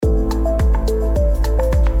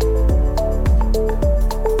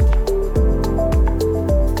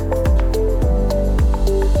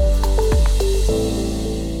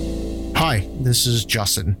This is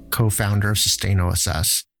Justin, co-founder of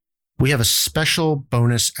SustainOSS. We have a special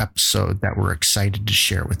bonus episode that we're excited to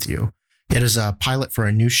share with you. It is a pilot for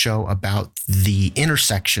a new show about the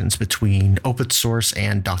intersections between open source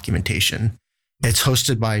and documentation. It's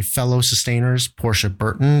hosted by fellow sustainers Portia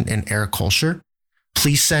Burton and Eric Kolscher.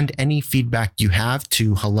 Please send any feedback you have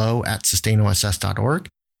to hello@sustainoss.org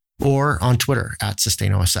or on Twitter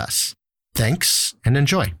 @sustainoss. Thanks and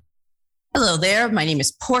enjoy. Hello there. My name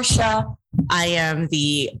is Portia. I am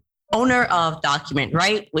the owner of Document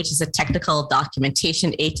Right, which is a technical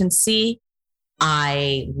documentation agency.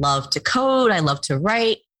 I love to code. I love to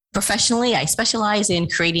write. Professionally, I specialize in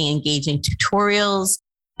creating engaging tutorials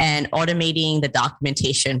and automating the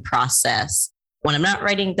documentation process. When I'm not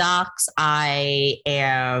writing docs, I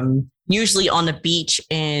am usually on the beach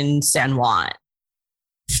in San Juan.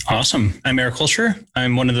 Awesome. I'm Eric Kolscher.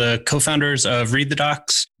 I'm one of the co-founders of Read the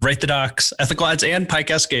Docs, Write the Docs, Ethical Ads, and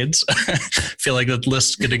PyCascades. I feel like the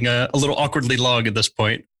list's getting a little awkwardly long at this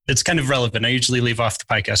point. It's kind of relevant. I usually leave off the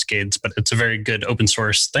PyCascades, but it's a very good open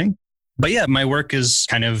source thing. But yeah, my work is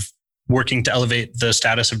kind of working to elevate the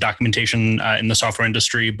status of documentation in the software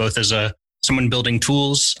industry, both as someone building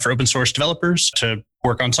tools for open source developers to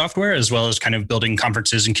work on software, as well as kind of building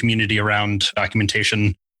conferences and community around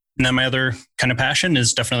documentation. And then my other kind of passion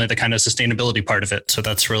is definitely the kind of sustainability part of it. So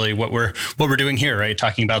that's really what we're doing here, right?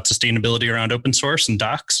 Talking about sustainability around open source and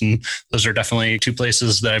docs. And those are definitely two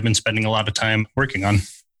places that I've been spending a lot of time working on.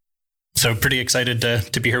 So pretty excited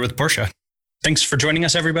to be here with Portia. Thanks for joining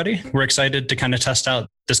us, everybody. We're excited to kind of test out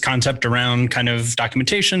this concept around kind of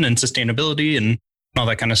documentation and sustainability and all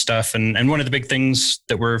that kind of stuff. And one of the big things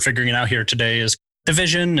that we're figuring out here today is the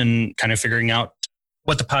vision and kind of figuring out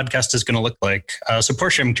what the podcast is going to look like. So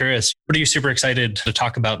Portia, I'm curious, what are you super excited to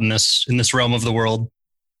talk about in this realm of the world?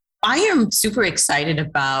 I am super excited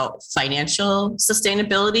about financial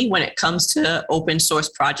sustainability when it comes to open source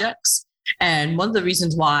projects. And one of the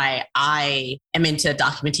reasons why I am into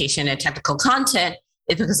documentation and technical content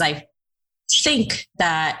is because I think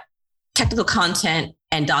that technical content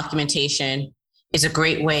and documentation is a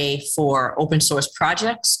great way for open source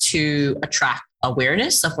projects to attract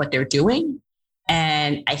awareness of what they're doing.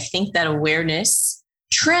 And I think that awareness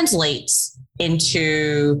translates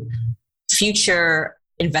into future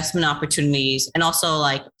investment opportunities and also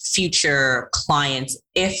like future clients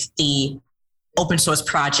if the open source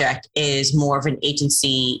project is more of an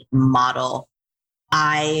agency model.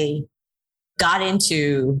 I got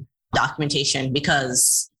into documentation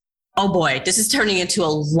because, oh boy, this is turning into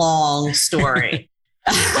a long story.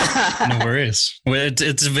 No worries. Well,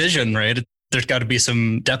 it's a vision, right? There's got to be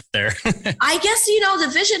some depth there. I guess, the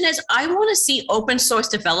vision is I want to see open source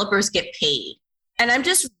developers get paid. And I'm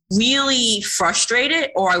just really frustrated,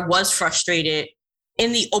 or I was frustrated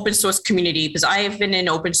in the open source community because I have been in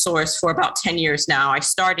open source for about 10 years now. I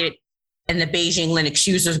started in the Beijing Linux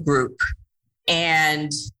users group,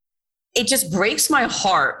 and it just breaks my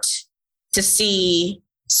heart to see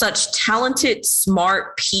such talented,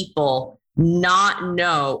 smart people not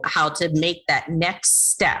know how to make that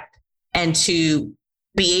next step and to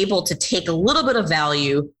be able to take a little bit of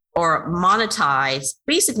value or monetize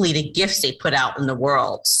basically the gifts they put out in the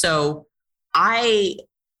world. So I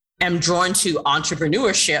am drawn to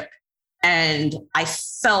entrepreneurship, and I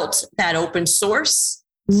felt that open source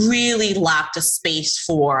really lacked a space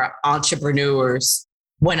for entrepreneurs.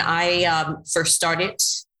 When I first started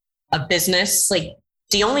a business, like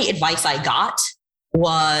the only advice I got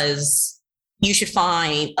was you should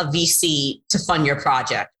find a VC to fund your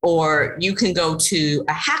project, or you can go to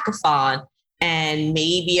a hackathon and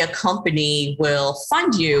maybe a company will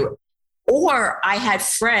fund you. Or I had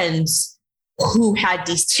friends who had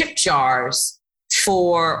these tip jars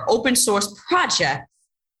for open source projects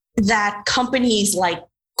that companies like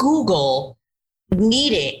Google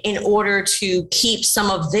needed in order to keep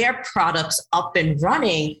some of their products up and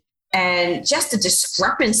running. And just the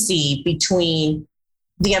discrepancy between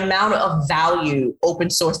the amount of value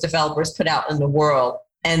open source developers put out in the world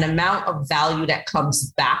and the amount of value that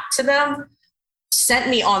comes back to them sent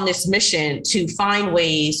me on this mission to find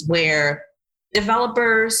ways where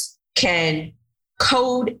developers can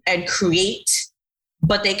code and create,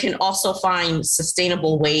 but they can also find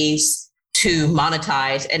sustainable ways to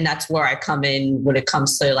monetize. And that's where I come in when it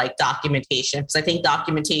comes to like documentation, because I think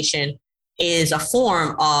documentation is a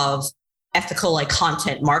form of ethical like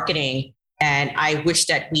content marketing. And I wish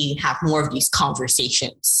that we have more of these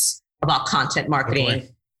conversations about content marketing.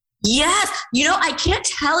 Totally. Yes. I can't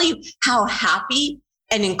tell you how happy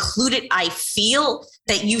and included I feel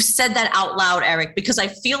that you said that out loud, Eric, because I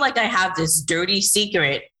feel like I have this dirty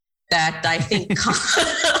secret that I think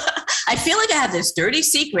I feel like I have this dirty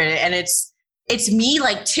secret, and it's it's me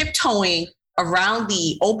like tiptoeing around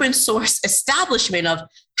the open source establishment of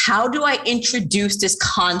how do I introduce this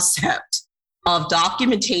concept of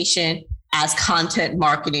documentation as content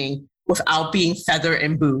marketing without being feather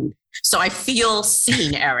and booed. So I feel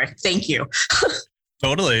seen, Eric. Thank you.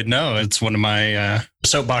 Totally. No, it's one of my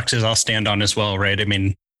soapboxes I'll stand on as well, right? I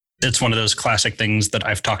mean, it's one of those classic things that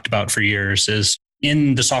I've talked about for years is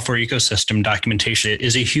in the software ecosystem, documentation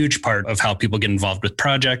is a huge part of how people get involved with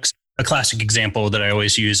projects. A classic example that I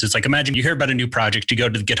always use is like, imagine you hear about a new project, you go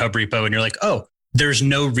to the GitHub repo and you're like, oh, there's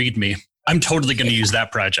no README. I'm totally going to use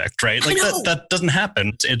that project, right? Like that doesn't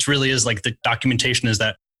happen. It really is like the documentation is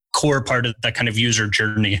that core part of that kind of user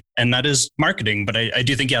journey. And that is marketing. But I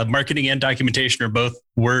do think, yeah, marketing and documentation are both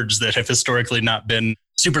words that have historically not been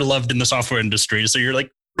super loved in the software industry. So you're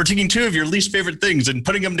like, we're taking two of your least favorite things and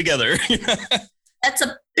putting them together. That's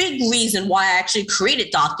a big reason why I actually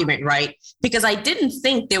created Document Right, because I didn't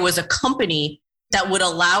think there was a company that would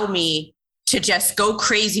allow me to just go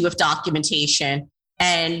crazy with documentation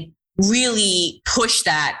and really push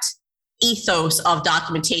that ethos of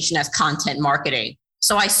documentation as content marketing.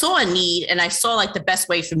 So I saw a need and I saw like the best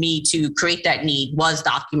way for me to create that need was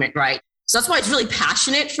Document Right. So that's why it's really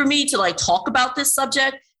passionate for me to like talk about this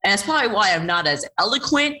subject. And that's probably why I'm not as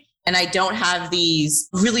eloquent and I don't have these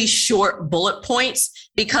really short bullet points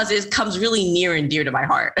because it comes really near and dear to my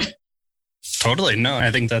heart. Totally. No,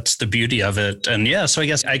 I think that's the beauty of it. And yeah, so I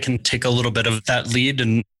guess I can take a little bit of that lead.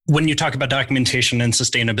 And when you talk about documentation and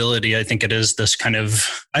sustainability, I think it is this kind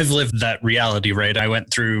of, I've lived that reality, right? I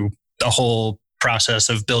went through the whole process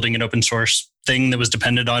of building an open source thing that was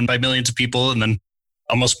depended on by millions of people and then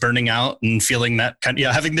almost burning out and feeling that kind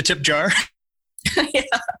of, having the tip jar. Yeah.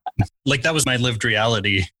 Like that was my lived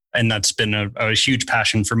reality. And that's been a huge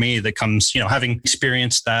passion for me that comes, having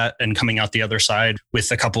experienced that and coming out the other side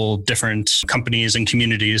with a couple different companies and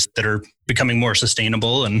communities that are becoming more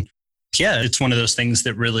sustainable. And yeah, it's one of those things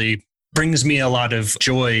that really brings me a lot of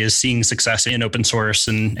joy is seeing success in open source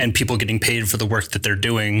and people getting paid for the work that they're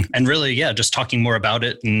doing. And really, yeah, just talking more about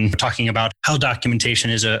it and talking about how documentation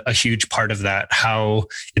is a huge part of that, how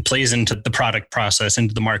it plays into the product process,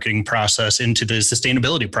 into the marketing process, into the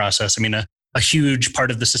sustainability process. I mean, a huge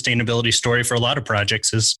part of the sustainability story for a lot of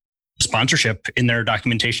projects is sponsorship in their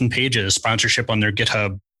documentation pages, sponsorship on their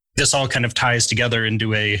GitHub. This all kind of ties together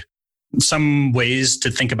into some ways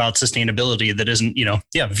to think about sustainability that isn't,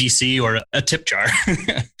 VC or a tip jar.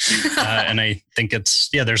 And I think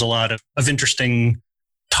there's a lot of interesting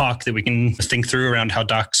talk that we can think through around how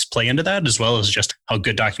docs play into that, as well as just how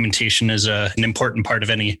good documentation is an important part of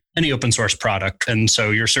any open source product. And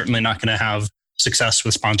so you're certainly not going to have success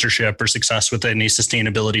with sponsorship or success with any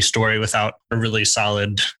sustainability story without a really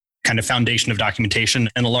solid kind of foundation of documentation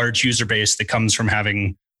and a large user base that comes from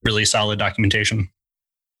having really solid documentation.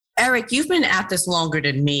 Eric, you've been at this longer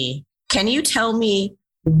than me. Can you tell me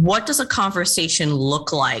what does a conversation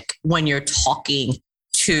look like when you're talking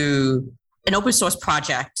to an open source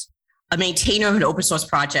project, a maintainer of an open source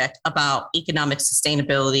project about economic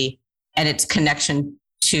sustainability and its connection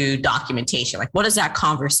to documentation? Like, what does that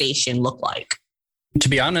conversation look like? To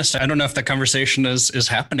be honest, I don't know if that conversation is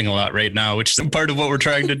happening a lot right now, which is part of what we're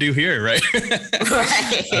trying to do here, right?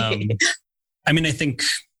 Right. I think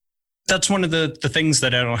that's one of the things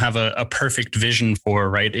that I don't have a perfect vision for,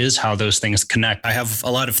 right, is how those things connect. I have a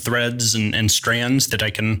lot of threads and strands that I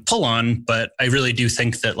can pull on, but I really do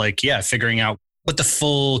think that figuring out what the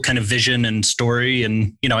full kind of vision and story.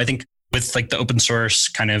 And, I think with like the open source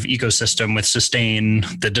kind of ecosystem with Sustain,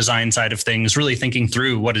 the design side of things, really thinking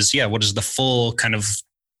through what is the full kind of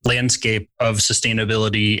landscape of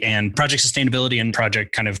sustainability and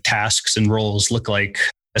project kind of tasks and roles look like,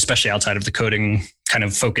 especially outside of the coding kind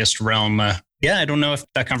of focused realm. I don't know if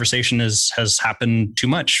that conversation has happened too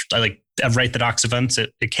much. I write the docs events,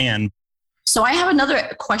 it can. So I have another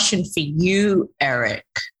question for you, Eric.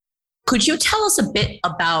 Could you tell us a bit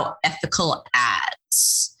about ethical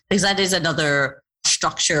ads? Because that is another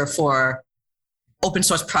structure for open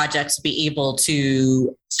source projects to be able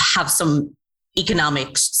to have some economic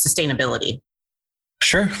sustainability.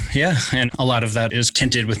 Sure. Yeah. And a lot of that is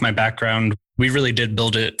tinted with my background. We really did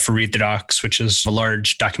build it for Read the Docs, which is a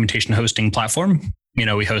large documentation hosting platform.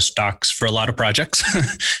 We host docs for a lot of projects.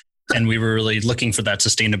 And we were really looking for that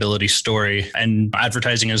sustainability story. And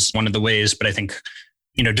advertising is one of the ways. But I think,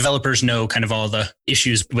 developers know kind of all the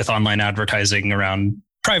issues with online advertising around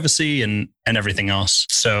privacy and everything else.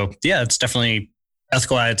 So yeah, it's definitely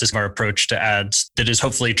ethical ads is our approach to ads that is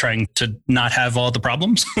hopefully trying to not have all the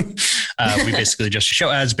problems. We basically just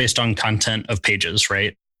show ads based on content of pages,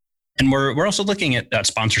 right? And we're also looking at that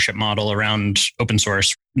sponsorship model around open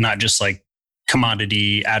source, not just like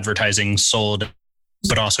commodity advertising sold,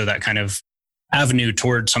 but also that kind of avenue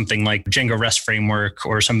towards something like Django REST framework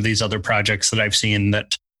or some of these other projects that I've seen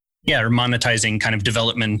that, are monetizing kind of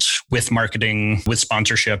development with marketing, with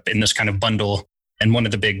sponsorship in this kind of bundle. And one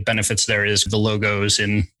of the big benefits there is the logos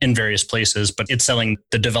in various places, but it's selling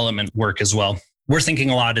the development work as well. We're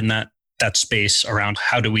thinking a lot in that space around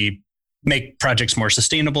how do we make projects more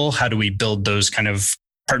sustainable? How do we build those kind of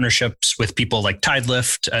partnerships with people like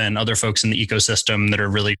Tidelift and other folks in the ecosystem that are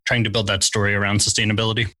really trying to build that story around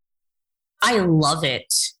sustainability? I love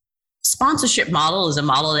it. Sponsorship model is a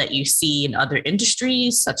model that you see in other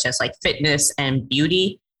industries, such as like fitness and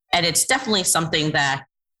beauty. And it's definitely something that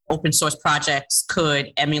open source projects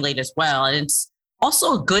could emulate as well. And it's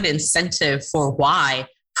also a good incentive for why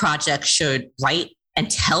projects should write and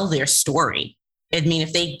tell their story. I mean,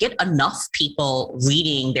 if they get enough people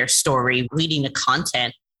reading their story, reading the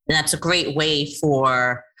content, then that's a great way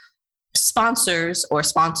for sponsors or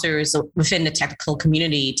sponsors within the technical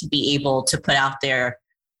community to be able to put out their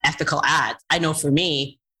ethical ads. I know for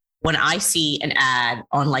me, when I see an ad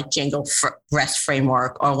on like Django REST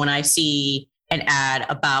framework, or when I see an ad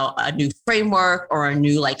about a new framework or a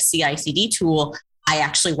new like CI/CD tool, I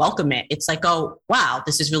actually welcome it. It's like, oh, wow,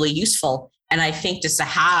 this is really useful. And I think just to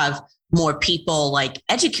have more people like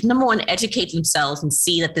number one, educate themselves and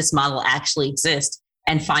see that this model actually exists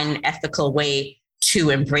and find an ethical way to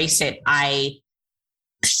embrace it, I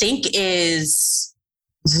think is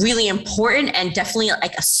really important and definitely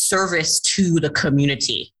like a service to the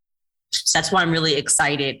community. So that's why I'm really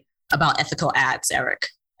excited about ethical ads, Eric.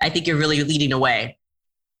 I think you're really leading the way.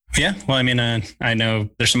 Yeah. Well, I mean, I know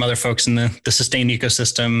there's some other folks in the Sustain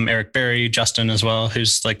ecosystem, Eric Berry, Justin as well,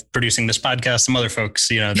 who's like producing this podcast, some other folks,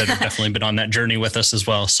 that have definitely been on that journey with us as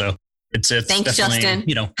well. So it's Thanks,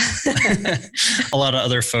 definitely, Justin. A lot of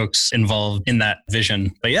other folks involved in that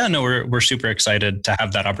vision. But yeah, no, we're super excited to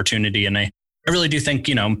have that opportunity. And I really do think,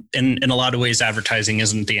 in a lot of ways, advertising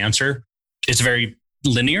isn't the answer. It's very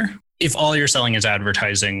linear. If all you're selling is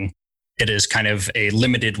advertising, it is kind of a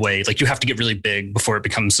limited way. Like you have to get really big before it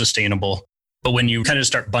becomes sustainable. But when you kind of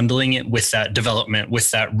start bundling it with that development,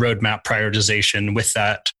 with that roadmap prioritization, with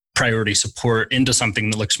that priority support into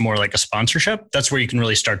something that looks more like a sponsorship, that's where you can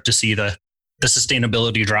really start to see the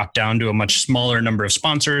sustainability drop down to a much smaller number of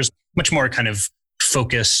sponsors, much more kind of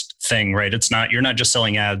focused thing, right? You're not just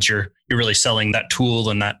selling ads, you're really selling that tool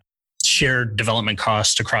and that shared development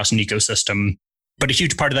cost across an ecosystem. But a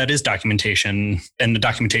huge part of that is documentation, and the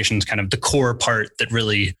documentation is kind of the core part that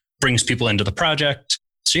really brings people into the project.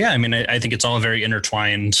 So yeah, I mean, I think it's all very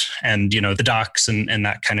intertwined, and the docs and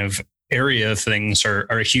that kind of area of things are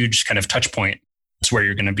a huge kind of touch point. It's where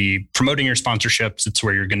you're going to be promoting your sponsorships. It's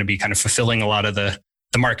where you're going to be kind of fulfilling a lot of the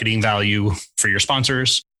marketing value for your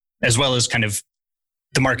sponsors, as well as kind of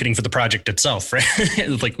the marketing for the project itself, right?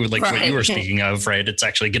 like right. What you were speaking of, right? It's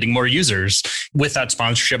actually getting more users. With that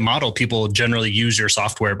sponsorship model, people generally use your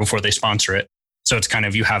software before they sponsor it. So it's kind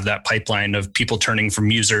of, you have that pipeline of people turning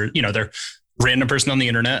from user, they're random person on the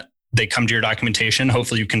internet. They come to your documentation.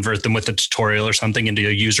 Hopefully you convert them with a tutorial or something into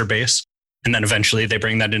a user base. And then eventually they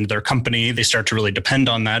bring that into their company. They start to really depend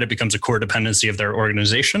on that. It becomes a core dependency of their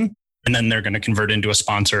organization. And then they're going to convert into a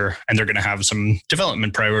sponsor, and they're going to have some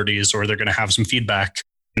development priorities, or they're going to have some feedback,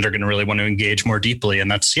 and they're going to really want to engage more deeply. And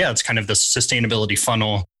that's, it's kind of the sustainability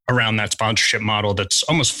funnel around that sponsorship model that's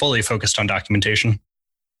almost fully focused on documentation.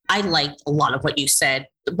 I liked a lot of what you said.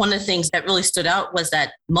 One of the things that really stood out was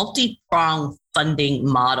that multi-pronged funding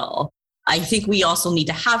model. I think we also need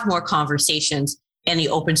to have more conversations in the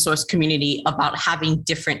open source community about having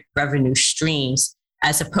different revenue streams,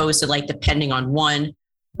 as opposed to like depending on one.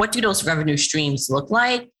 What do those revenue streams look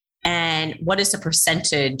like? And what is the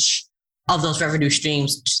percentage of those revenue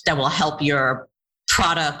streams that will help your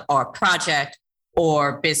product or project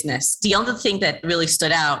or business? The other thing that really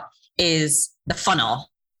stood out is the funnel.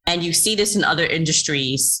 And you see this in other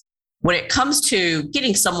industries. When it comes to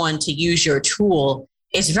getting someone to use your tool,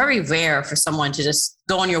 it's very rare for someone to just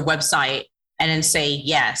go on your website and then say,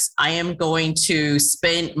 yes, I am going to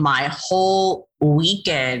spend my whole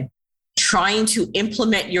weekend trying to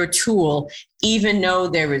implement your tool, even though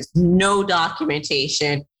there is no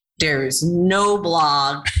documentation, there is no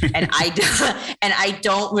blog, and I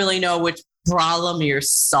don't really know which problem you're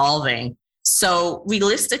solving. So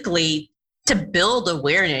realistically, to build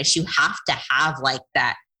awareness, you have to have like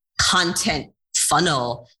that content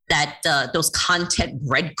funnel, that those content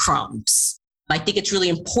breadcrumbs. I think it's really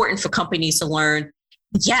important for companies to learn,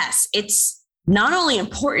 yes, it's not only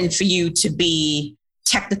important for you to be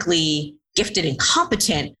technically gifted and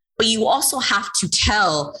competent, but you also have to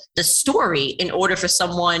tell the story in order for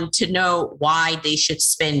someone to know why they should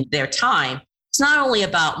spend their time. not only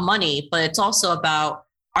about money, but it's also about,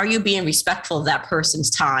 are you being respectful of that person's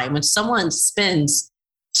time? When someone spends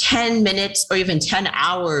 10 minutes or even 10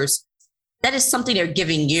 hours, that is something they're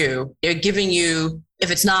giving you. They're giving you,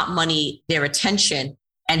 if it's not money, their attention.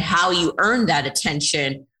 And how you earn that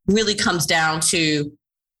attention really comes down to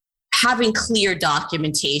having clear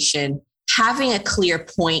documentation, having a clear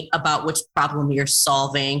point about which problem you're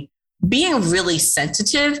solving, being really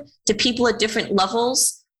sensitive to people at different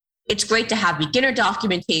levels. It's great to have beginner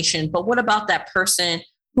documentation, but what about that person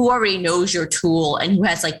who already knows your tool and who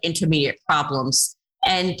has like intermediate problems?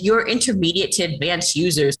 And your intermediate to advanced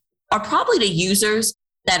users are probably the users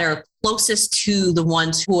that are closest to the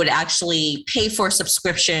ones who would actually pay for a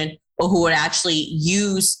subscription or who would actually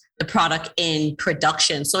use the product in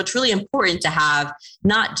production. So it's really important to have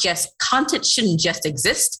not just content shouldn't just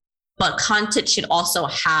exist, but content should also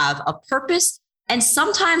have a purpose. And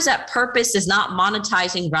sometimes that purpose is not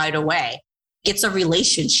monetizing right away. It's a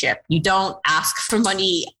relationship. You don't ask for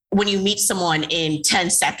money when you meet someone in 10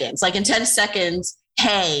 seconds. Like in 10 seconds,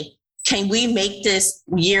 hey, can we make this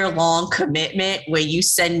year-long commitment where you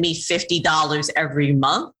send me $50 every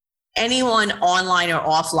month? Anyone online or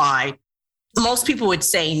offline, most people would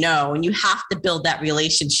say no. And you have to build that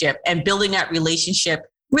relationship. And building that relationship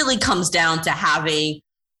really comes down to having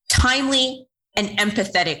timely and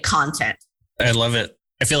empathetic content. I love it.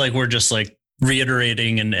 I feel like we're just like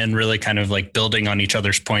reiterating and really kind of like building on each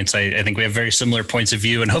other's points. I think we have very similar points of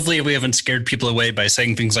view, and hopefully we haven't scared people away by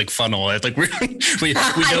saying things like funnel. I think we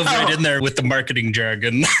dove right in there with the marketing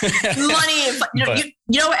jargon. Money,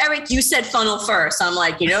 you know, Eric, you said funnel first. I'm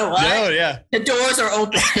like, you know what? No, yeah. The doors are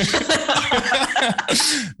open.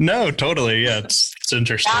 No, totally. Yeah, it's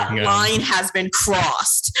interesting. That line has been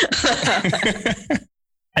crossed.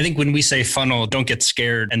 I think when we say funnel, don't get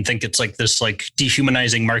scared and think it's like this like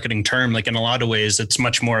dehumanizing marketing term. Like in a lot of ways, it's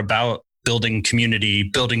much more about building community,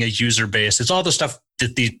 building a user base. It's all the stuff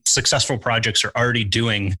that the successful projects are already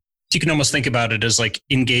doing. You can almost think about it as like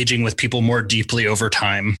engaging with people more deeply over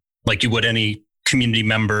time, like you would any community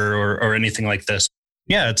member or anything like this.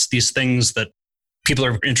 Yeah, it's these things that people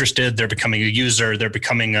are interested. They're becoming a user. They're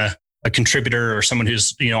becoming a contributor or someone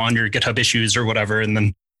who's, you know, on your GitHub issues or whatever. And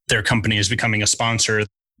then their company is becoming a sponsor.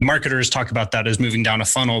 Marketers talk about that as moving down a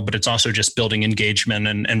funnel, but it's also just building engagement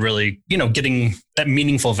and really, you know, getting that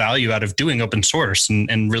meaningful value out of doing open source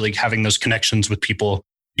and really having those connections with people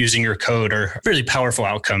using your code are really powerful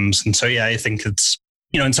outcomes. And so, yeah, I think it's,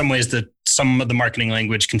 you know, in some ways that some of the marketing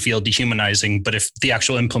language can feel dehumanizing, but if the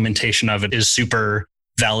actual implementation of it is super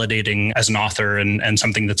validating as an author and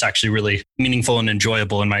something that's actually really meaningful and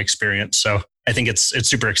enjoyable in my experience. So I think it's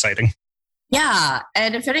super exciting. Yeah.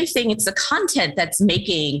 And if anything, it's the content that's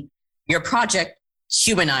making your project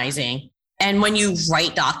humanizing. And when you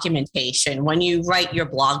write documentation, when you write your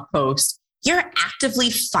blog post, you're actively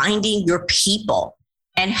finding your people.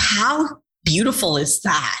 And how beautiful is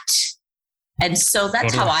that? And so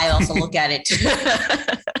that's how I also look at it.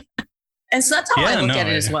 And so that's how I look at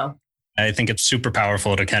it as well. I think it's super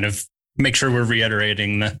powerful to kind of make sure we're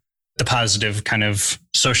reiterating the positive kind of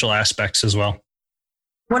social aspects as well.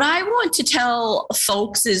 What I want to tell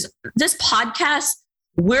folks is this podcast,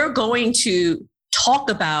 we're going to talk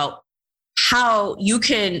about how you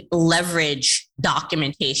can leverage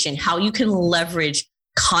documentation, how you can leverage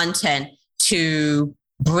content to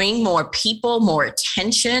bring more people, more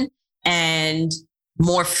attention, and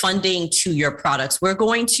more funding to your products. We're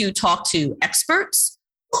going to talk to experts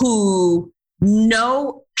who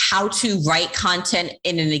know how to write content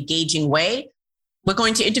in an engaging way. We're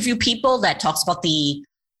going to interview people that talks about the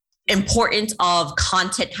importance of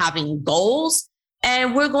content having goals.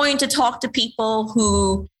 And we're going to talk to people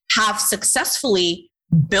who have successfully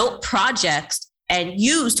built projects and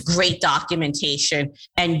used great documentation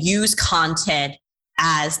and used content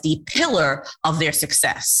as the pillar of their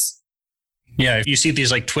success. Yeah, you see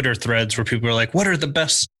these like Twitter threads where people are like, what are the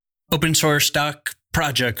best open source doc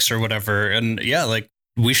projects or whatever? And yeah, like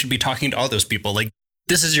we should be talking to all those people. Like,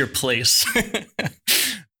 this is your place.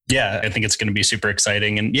 Yeah, I think it's going to be super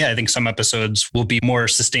exciting. And yeah, I think some episodes will be more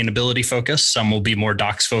sustainability focused. Some will be more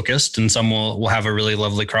docs focused and some will have a really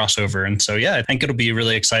lovely crossover. And so, yeah, I think it'll be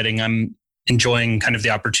really exciting. I'm enjoying kind of the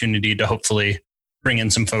opportunity to hopefully bring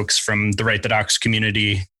in some folks from the Write the Docs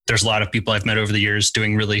community. There's a lot of people I've met over the years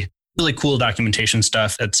doing really, really cool documentation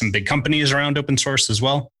stuff at some big companies around open source as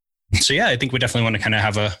well. So yeah, I think we definitely want to kind of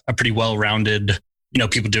have a pretty well-rounded, you know,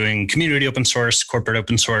 people doing community open source, corporate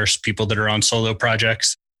open source, people that are on solo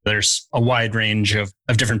projects. There's a wide range of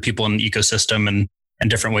different people in the ecosystem and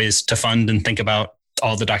different ways to fund and think about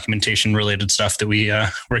all the documentation related stuff that we're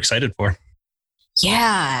excited for.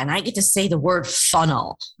 Yeah, and I get to say the word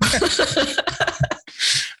funnel.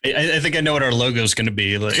 I think I know what our logo is going to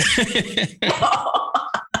be. Like,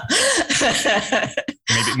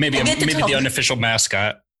 maybe the unofficial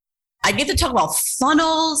mascot. I get to talk about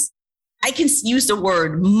funnels. I can use the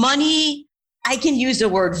word money. I can use the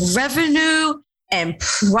word revenue and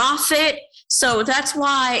profit. So that's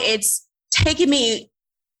why it's taken me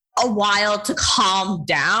a while to calm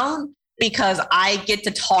down, because I get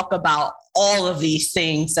to talk about all of these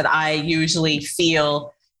things that I usually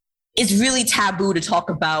feel is really taboo to talk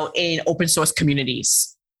about in open source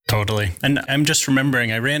communities. Totally. And I'm just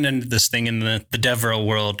remembering, I ran into this thing in the DevRel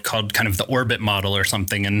world called kind of the orbit model or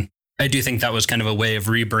something. And I do think that was kind of a way of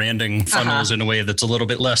rebranding funnels in a way that's a little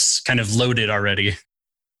bit less kind of loaded already.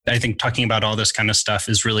 I think talking about all this kind of stuff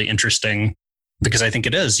is really interesting, because I think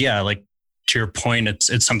it is. Yeah. Like, to your point,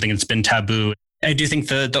 it's something that's been taboo. I do think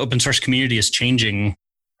the open source community is changing.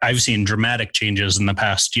 I've seen dramatic changes in the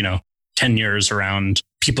past, 10 years around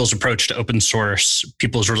people's approach to open source,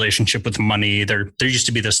 people's relationship with money. There used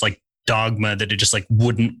to be this like dogma that it just like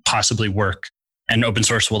wouldn't possibly work. And open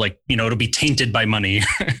source will it'll be tainted by money.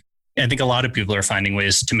 I think a lot of people are finding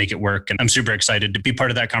ways to make it work. And I'm super excited to be part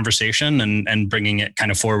of that conversation and bringing it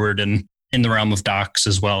kind of forward and in the realm of docs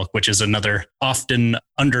as well, which is another often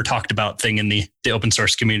under talked about thing in the open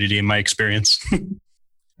source community in my experience.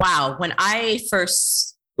 Wow. When I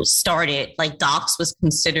first started, like, docs was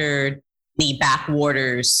considered the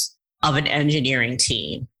backwaters of an engineering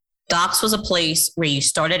team. Docs was a place where you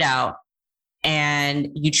started out and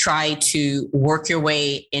you tried to work your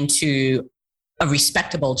way into a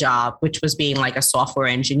respectable job, which was being like a software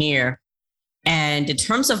engineer. And in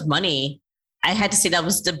terms of money, I had to say that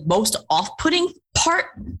was the most off-putting part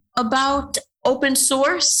about open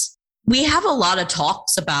source. We have a lot of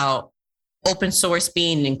talks about open source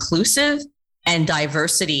being inclusive and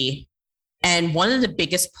diversity. And one of the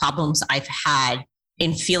biggest problems I've had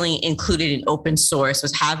in feeling included in open source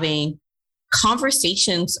was having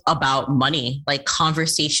conversations about money, like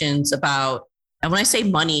conversations about, and when I say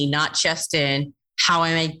money, not just in how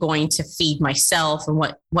am I going to feed myself and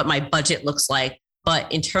what my budget looks like,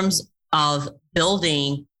 but in terms of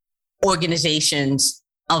building organizations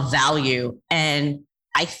of value. And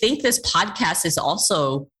I think this podcast is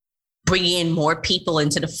also bringing in more people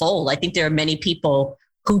into the fold. I think there are many people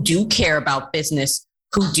who do care about business,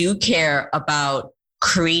 who do care about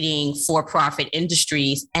creating for-profit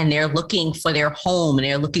industries, and they're looking for their home and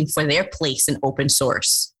they're looking for their place in open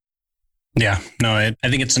source. Yeah, no, I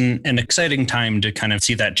think it's an exciting time to kind of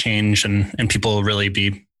see that change and people really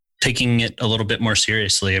be taking it a little bit more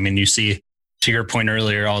seriously. I mean, you see, to your point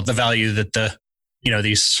earlier, all the value that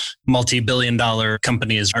these multi-billion-dollar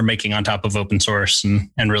companies are making on top of open source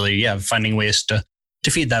and really, finding ways to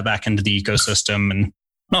feed that back into the ecosystem and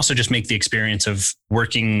also just make the experience of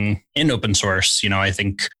working in open source. I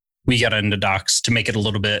think we got into docs to make it a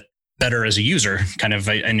little bit better as a user. Kind of,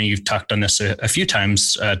 I know you've talked on this a few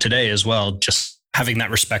times today as well, just having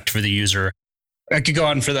that respect for the user. I could go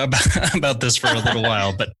on about this for a little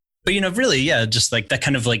while, but really, just like that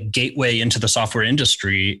kind of like gateway into the software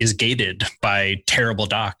industry is gated by terrible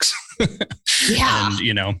docs. Yeah.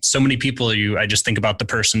 And, so many people, I just think about the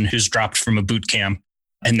person who's dropped from a boot camp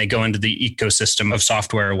and they go into the ecosystem of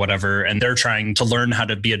software or whatever, and they're trying to learn how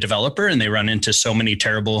to be a developer, and they run into so many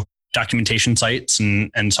terrible documentation sites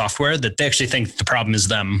and software that they actually think the problem is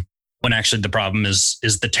them, when actually the problem is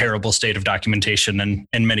the terrible state of documentation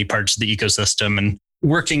and many parts of the ecosystem. And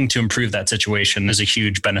working to improve that situation is a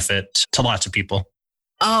huge benefit to lots of people.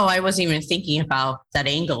 Oh, I wasn't even thinking about that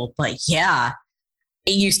angle, but yeah,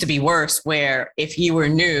 it used to be worse where if you were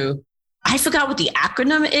new, I forgot what the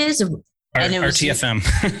acronym is. And it was RTFM.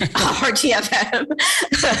 RTFM.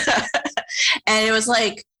 And it was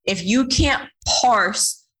like, if you can't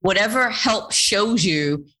parse whatever help shows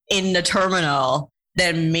you in the terminal,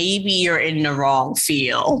 then maybe you're in the wrong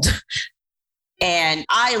field. And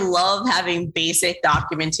I love having basic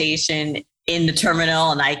documentation in the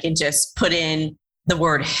terminal, and I can just put in the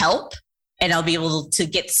word help and I'll be able to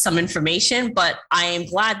get some information. But I am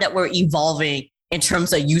glad that we're evolving in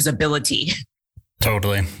terms of usability.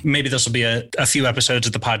 Totally. Maybe this will be a few episodes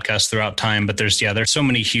of the podcast throughout time, but there's so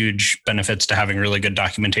many huge benefits to having really good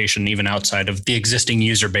documentation, even outside of the existing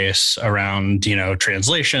user base around,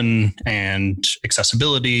 translation and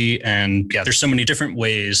accessibility. And there's so many different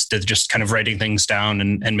ways to just kind of writing things down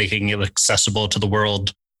and making it accessible to the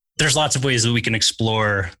world. There's lots of ways that we can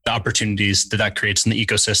explore the opportunities that creates in the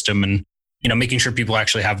ecosystem, and, making sure people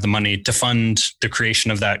actually have the money to fund the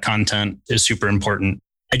creation of that content is super important.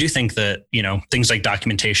 I do think that, things like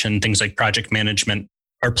documentation, things like project management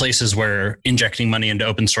are places where injecting money into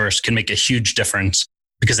open source can make a huge difference,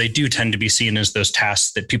 because they do tend to be seen as those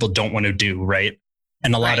tasks that people don't want to do, right?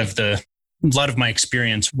 And a lot of my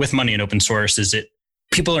experience with money in open source is that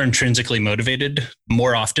people are intrinsically motivated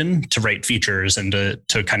more often to write features and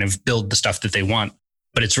to kind of build the stuff that they want.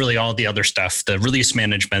 But it's really all the other stuff, the release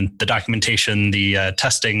management, the documentation, the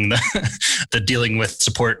testing, the dealing with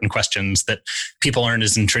support and questions, that people aren't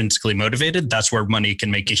as intrinsically motivated. That's where money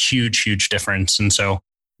can make a huge, huge difference. And so,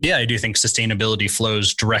 yeah, I do think sustainability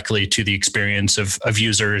flows directly to the experience of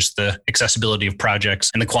users, the accessibility of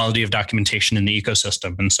projects, and the quality of documentation in the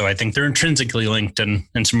ecosystem. And so I think they're intrinsically linked in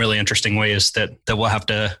some really interesting ways that we'll have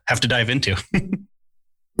to dive into.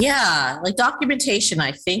 Yeah, like documentation,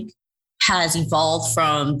 I think, has evolved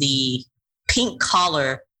from the pink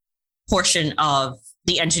collar portion of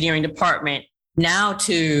the engineering department now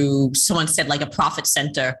to, someone said, like a profit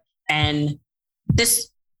center. And this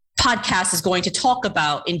podcast is going to talk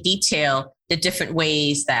about in detail the different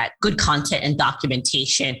ways that good content and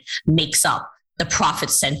documentation makes up the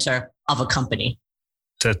profit center of a company.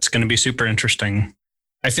 That's going to be super interesting.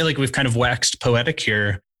 I feel like we've kind of waxed poetic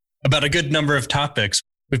here about a good number of topics.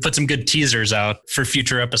 We've put some good teasers out for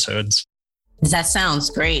future episodes. That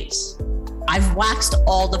sounds great. I've waxed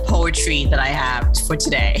all the poetry that I have for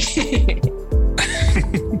today.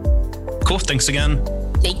 Cool. Thanks again.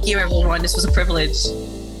 Thank you, everyone. This was a privilege.